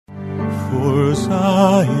for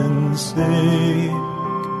Zion's sake.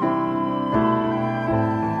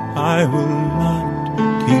 I will not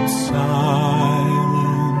keep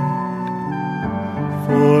silent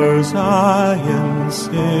for Zion's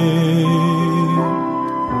sake.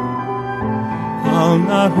 I'll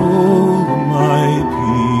not hold my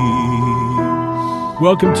peace.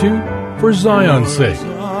 Welcome to For Zion's Sake.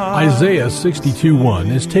 Isaiah 62:1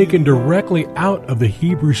 is taken directly out of the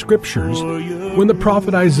Hebrew Scriptures when the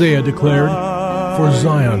prophet Isaiah declared, "For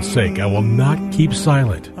Zion's sake I will not keep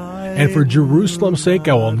silent, and for Jerusalem's sake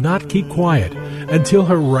I will not keep quiet, until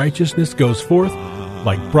her righteousness goes forth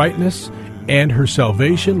like brightness, and her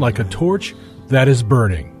salvation like a torch that is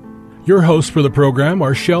burning." Your hosts for the program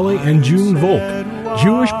are Shelley and June Volk,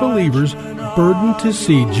 Jewish believers burdened to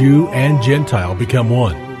see Jew and Gentile become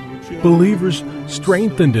one. Believers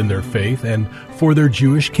strengthened in their faith, and for their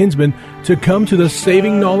Jewish kinsmen to come to the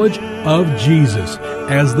saving knowledge of Jesus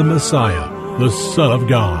as the Messiah, the Son of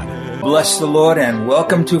God. Bless the Lord and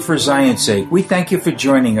welcome to For Zion's Sake. We thank you for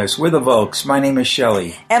joining us. We're the Volks. My name is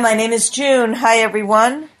Shelley. And my name is June. Hi,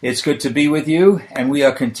 everyone. It's good to be with you, and we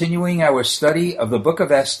are continuing our study of the book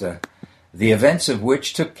of Esther, the events of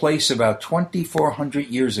which took place about 2,400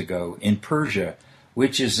 years ago in Persia,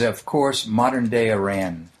 which is, of course, modern-day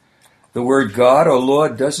Iran. The word God or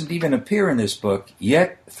Lord doesn't even appear in this book,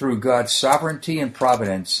 yet through God's sovereignty and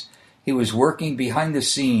providence, He was working behind the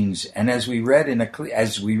scenes, and as we read in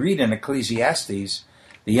Ecclesiastes,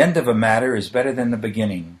 the end of a matter is better than the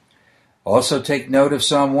beginning. Also take note of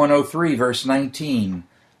Psalm 103, verse 19.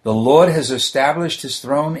 The Lord has established His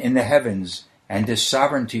throne in the heavens, and His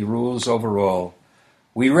sovereignty rules over all.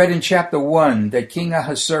 We read in chapter 1 that King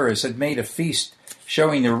Ahasuerus had made a feast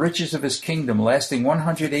showing the riches of his kingdom lasting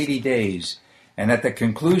 180 days, and at the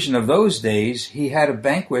conclusion of those days he had a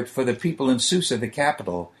banquet for the people in Susa, the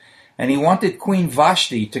capital, and he wanted Queen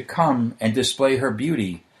Vashti to come and display her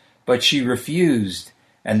beauty, but she refused,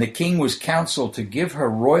 and the king was counseled to give her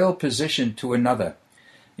royal position to another.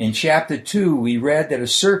 In chapter 2 we read that a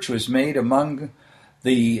search was made among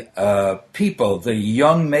the people, the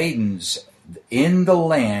young maidens in the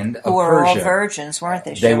land of Persia. Who were all virgins, weren't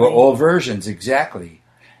they? They were all virgins, exactly.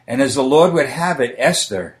 And as the Lord would have it,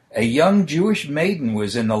 Esther, a young Jewish maiden,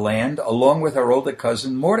 was in the land along with her older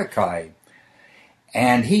cousin Mordecai.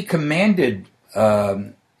 And he commanded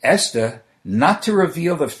Esther not to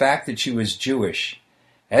reveal the fact that she was Jewish.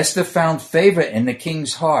 Esther found favor in the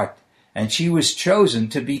king's heart, and she was chosen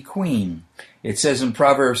to be queen. It says in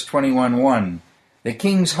Proverbs 21:1, "The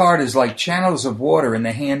king's heart is like channels of water in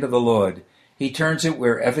the hand of the Lord. He turns it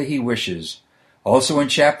wherever he wishes." Also in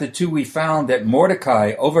chapter 2 we found that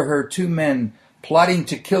Mordecai overheard two men plotting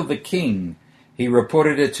to kill the king. He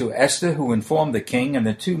reported it to Esther, who informed the king, and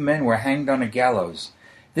the two men were hanged on a gallows.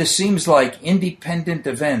 This seems like independent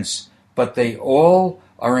events, but they all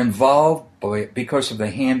are involved because of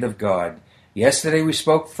the hand of God. Yesterday we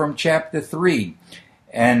spoke from chapter 3,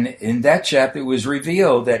 and in that chapter it was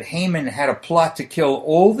revealed that Haman had a plot to kill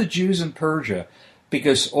all the Jews in Persia,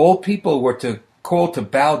 because all people were called to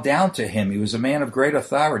bow down to him. He was a man of great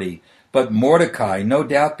authority. But Mordecai, no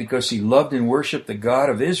doubt because he loved and worshipped the God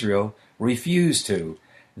of Israel, refused to.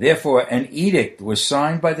 Therefore, an edict was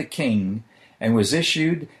signed by the king and was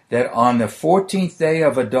issued that on the 14th day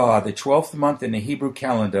of Adar, the 12th month in the Hebrew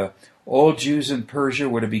calendar, all Jews in Persia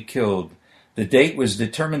were to be killed. The date was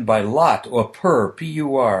determined by Lot, or Pur,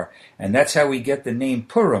 P-U-R, and that's how we get the name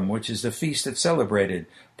Purim, which is the feast that's celebrated.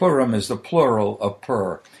 Purim is the plural of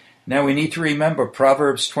Pur. Now we need to remember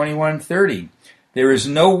Proverbs 21:30. There is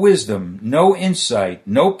no wisdom, no insight,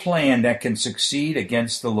 no plan that can succeed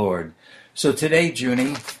against the Lord. So today,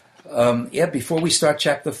 Junie, before we start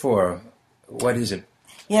chapter 4, what is it?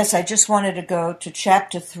 Yes, I just wanted to go to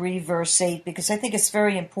chapter 3, verse 8, because I think it's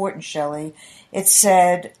very important, Shelley. It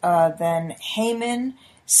said, then Haman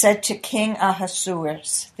said to King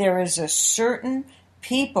Ahasuerus, "There is a certain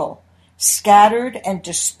people scattered and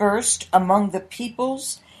dispersed among the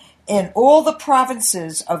peoples in all the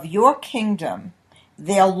provinces of your kingdom.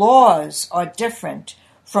 Their laws are different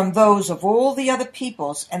from those of all the other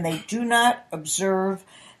peoples, and they do not observe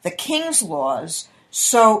the king's laws,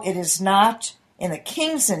 so it is not in the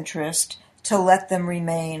king's interest to let them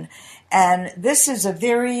remain." And this is a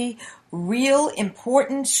very real,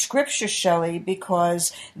 important scripture, Shelley,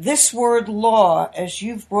 because this word law, as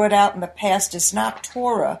you've brought out in the past, is not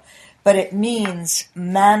Torah, but it means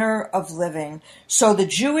manner of living. So the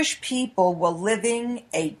Jewish people were living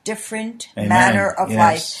a different manner of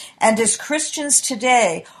life. And as Christians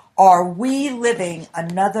today, are we living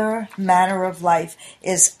another manner of life?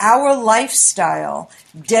 Is our lifestyle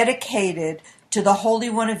dedicated to the Holy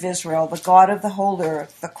One of Israel, the God of the whole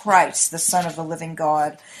earth, the Christ, the Son of the living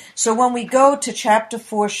God. So when we go to chapter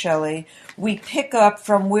 4, Shelley, we pick up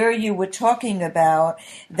from where you were talking about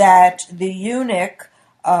that the eunuch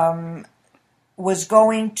was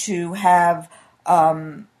going to have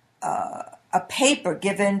a paper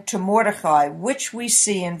given to Mordecai, which we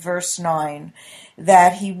see in verse 9,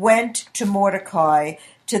 that he went to Mordecai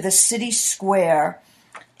to the city square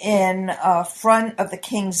in front of the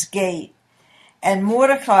king's gate. And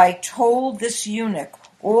Mordecai told this eunuch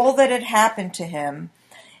all that had happened to him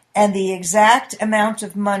and the exact amount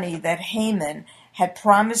of money that Haman had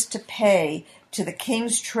promised to pay to the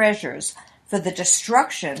king's treasures for the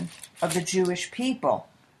destruction of the Jewish people.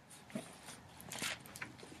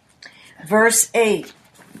 Verse 8,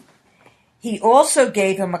 he also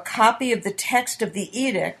gave him a copy of the text of the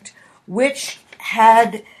edict which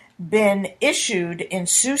had been issued in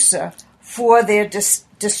Susa for their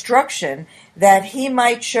destruction, that he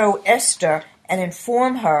might show Esther and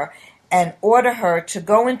inform her and order her to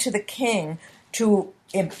go into the king to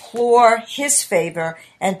implore his favor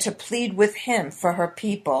and to plead with him for her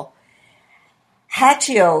people.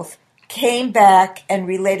 Hatioth came back and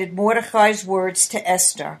related Mordecai's words to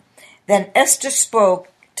Esther. Then Esther spoke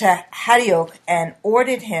to Hatioth and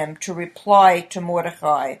ordered him to reply to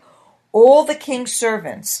Mordecai, "All the king's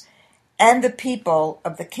servants and the people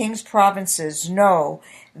of the king's provinces know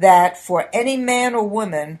that for any man or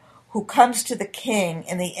woman who comes to the king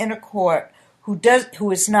in the inner court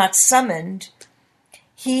who is not summoned,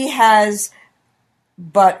 he has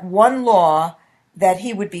but one law, that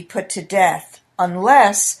he would be put to death,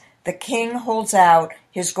 unless the king holds out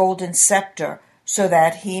his golden scepter so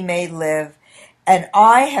that he may live. And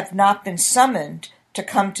I have not been summoned to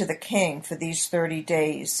come to the king for these 30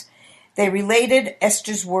 days. They related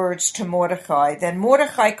Esther's words to Mordecai. Then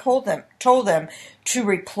Mordecai told them to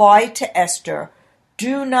reply to Esther,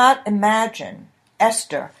 "Do not imagine,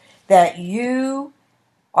 Esther, that you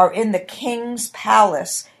are in the king's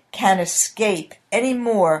palace can escape any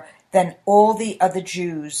more than all the other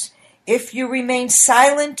Jews. If you remain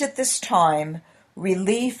silent at this time,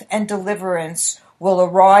 relief and deliverance will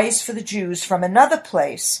arise for the Jews from another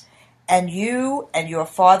place, and you and your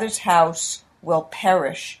father's house will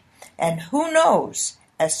perish. And who knows,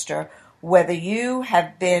 Esther, whether you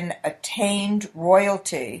have been attained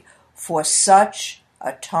royalty for such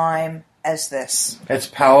a time as this." That's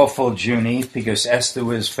powerful, Junie, because Esther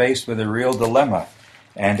was faced with a real dilemma.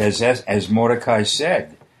 And as Mordecai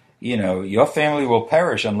said, your family will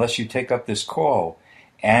perish unless you take up this call.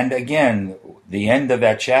 And again, the end of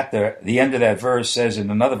that chapter, the end of that verse says in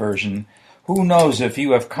another version, "Who knows if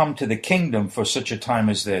you have come to the kingdom for such a time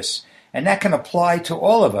as this?" And that can apply to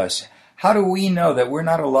all of us. How do we know that we're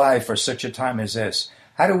not alive for such a time as this?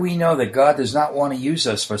 How do we know that God does not want to use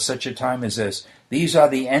us for such a time as this? These are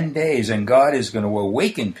the end days, and God is going to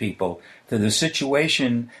awaken people to the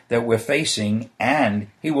situation that we're facing, and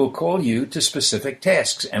He will call you to specific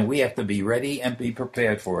tasks, and we have to be ready and be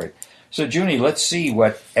prepared for it. So, Junie, let's see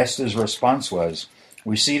what Esther's response was.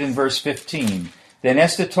 We see it in verse 15. Then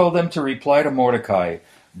Esther told them to reply to Mordecai,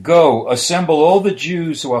 "Go, assemble all the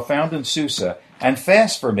Jews who are found in Susa, and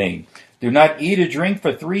fast for me. Do not eat or drink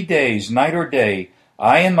for 3 days, night or day.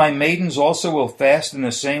 I and my maidens also will fast in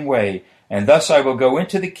the same way, and thus I will go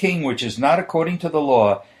into the king, which is not according to the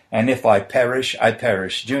law, and if I perish, I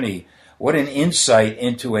perish." Junie, what an insight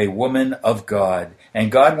into a woman of God.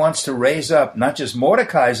 And God wants to raise up not just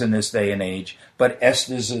Mordecai's in this day and age, but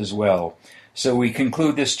Esther's as well. So we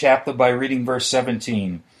conclude this chapter by reading verse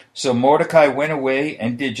 17. So Mordecai went away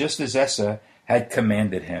and did just as Esther had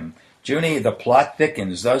commanded him. Junie, the plot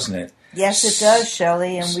thickens, doesn't it? Yes, it does,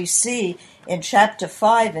 Shelley, and we see in chapter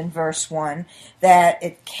 5 in verse 1 that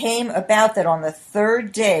it came about that on the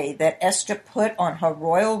third day that Esther put on her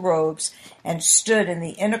royal robes and stood in the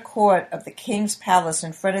inner court of the king's palace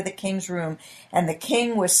in front of the king's room, and the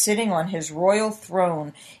king was sitting on his royal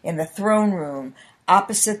throne in the throne room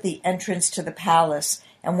opposite the entrance to the palace.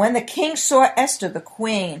 And when the king saw Esther, the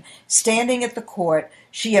queen, standing at the court,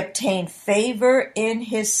 she obtained favor in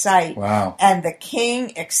his sight. Wow. And the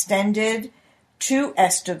king extended to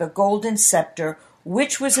Esther the golden scepter,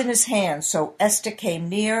 which was in his hand. So Esther came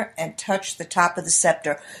near and touched the top of the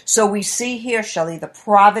scepter. So we see here, Shelley, the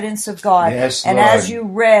providence of God. Yes, and Lord. as you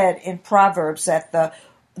read in Proverbs, that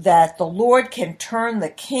the Lord can turn the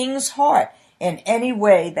king's heart in any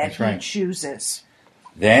way that That's right. he chooses.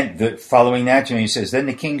 Then, following that, he says, "Then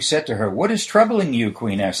the king said to her, 'What is troubling you,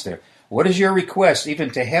 Queen Esther? What is your request? Even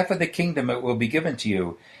to half of the kingdom it will be given to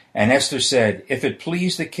you.' And Esther said, 'If it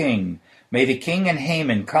please the king, may the king and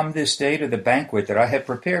Haman come this day to the banquet that I have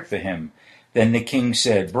prepared for him. Then the king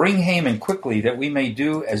said, "Bring Haman quickly, that we may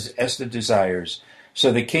do as Esther desires."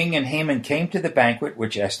 So the king and Haman came to the banquet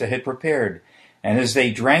which Esther had prepared. And as they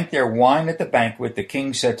drank their wine at the banquet, the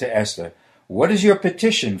king said to Esther, "What is your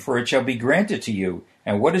petition? For it shall be granted to you.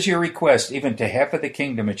 And what is your request? Even to half of the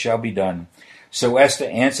kingdom it shall be done." So Esther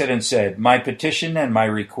answered and said, "My petition and my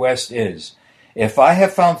request is, if I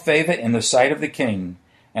have found favor in the sight of the king,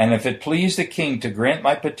 and if it please the king to grant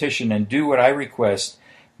my petition and do what I request,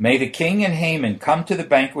 may the king and Haman come to the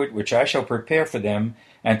banquet which I shall prepare for them,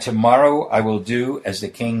 and tomorrow I will do as the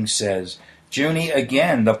king says." Junie,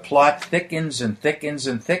 again, the plot thickens and thickens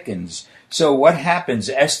and thickens. So what happens?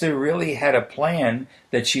 Esther really had a plan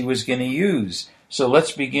that she was going to use. So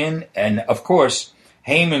let's begin. And of course,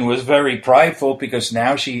 Haman was very prideful because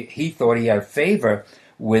now he thought he had favor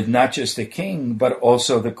with not just the king, but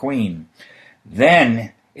also the queen.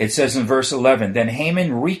 Then it says in verse 11, "Then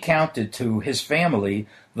Haman recounted to his family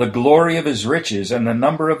the glory of his riches and the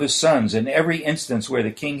number of his sons, in every instance where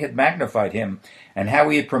the king had magnified him, and how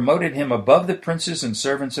he had promoted him above the princes and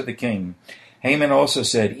servants of the king. Haman also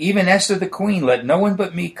said, 'Even Esther the queen, let no one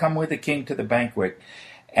but me come with the king to the banquet,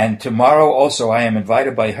 and tomorrow also I am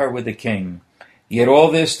invited by her with the king. Yet all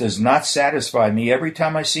this does not satisfy me every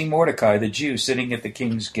time I see Mordecai the Jew sitting at the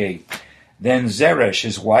king's gate.' Then Zeresh,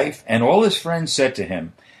 his wife, and all his friends said to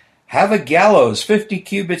him, 'Have a gallows 50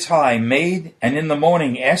 cubits high made, and in the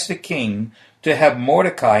morning ask the king to have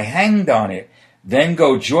Mordecai hanged on it. Then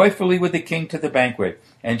go joyfully with the king to the banquet.'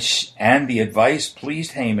 And the advice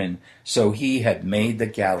pleased Haman, so he had made the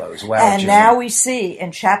gallows." Wow, and Junie. now we see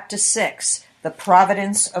in chapter 6 the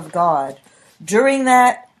providence of God. During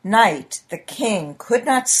that night, the king could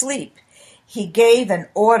not sleep. He gave an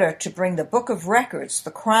order to bring the book of records,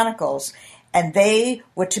 the Chronicles, and they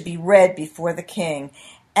were to be read before the king.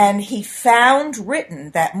 And he found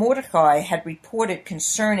written that Mordecai had reported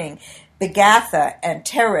concerning Begatha and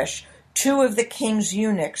Teresh, two of the king's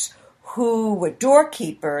eunuchs, who were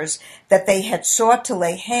doorkeepers, that they had sought to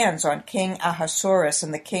lay hands on King Ahasuerus.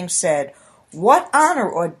 And the king said, "What honor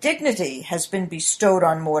or dignity has been bestowed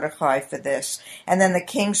on Mordecai for this?" And then the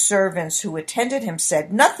king's servants who attended him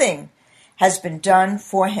said, "Nothing has been done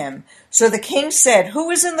for him." So the king said,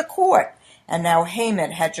 "Who is in the court?" And now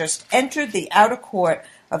Haman had just entered the outer court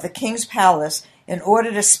of the king's palace in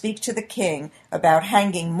order to speak to the king about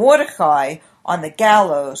hanging Mordecai on the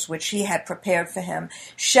gallows which he had prepared for him.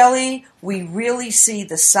 Shelley, we really see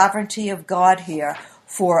the sovereignty of God here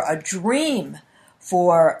for a dream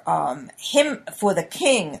for the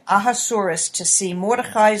king Ahasuerus to see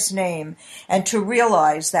Mordecai's name and to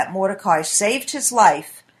realize that Mordecai saved his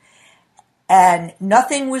life and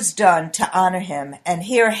nothing was done to honor him. And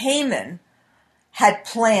here Haman had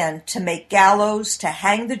planned to make gallows to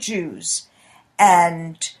hang the Jews,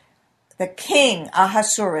 and the king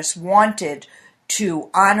Ahasuerus wanted to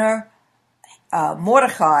honor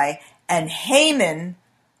Mordecai, and Haman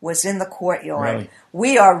was in the courtyard. Really?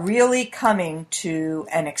 We are really coming to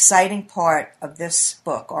an exciting part of this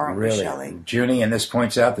book, aren't we, Really, Shelley? Junie, and this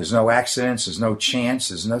points out there's no accidents, there's no chance,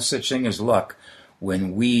 there's no such thing as luck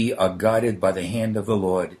when we are guided by the hand of the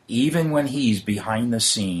Lord, even when He's behind the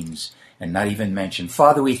scenes and not even mentioned.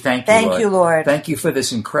 Father, we thank you, Lord. Thank you, Lord. Thank you for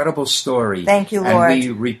this incredible story. Thank you, Lord. And we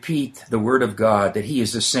repeat the word of God, that He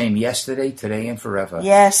is the same yesterday, today, and forever.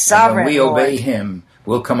 Yes, sovereign, And when we Lord. obey Him,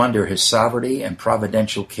 we'll come under His sovereignty and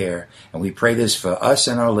providential care. And we pray this for us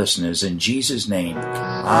and our listeners. In Jesus' name,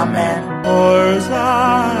 amen. For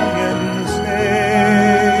Zion's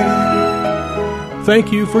sake.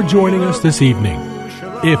 Thank you for joining us this evening.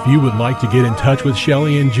 If you would like to get in touch with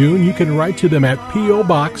Shelley and June, you can write to them at P.O.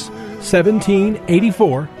 Box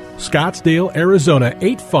 1784, Scottsdale, Arizona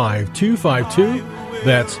 85252.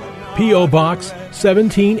 That's P.O. Box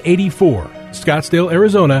 1784, Scottsdale,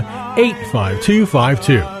 Arizona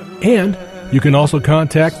 85252. And you can also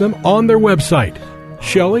contact them on their website,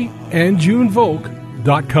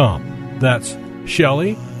 ShelleyandJuneVolk.com. That's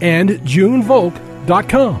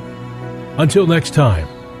ShelleyandJuneVolk.com. Until next time,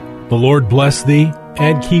 the Lord bless thee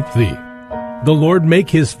and keep thee. The Lord make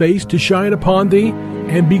his face to shine upon thee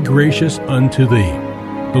and be gracious unto thee.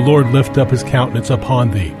 The Lord lift up his countenance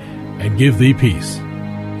upon thee and give thee peace.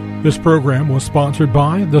 This program was sponsored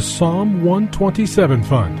by the Psalm 127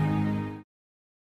 Fund.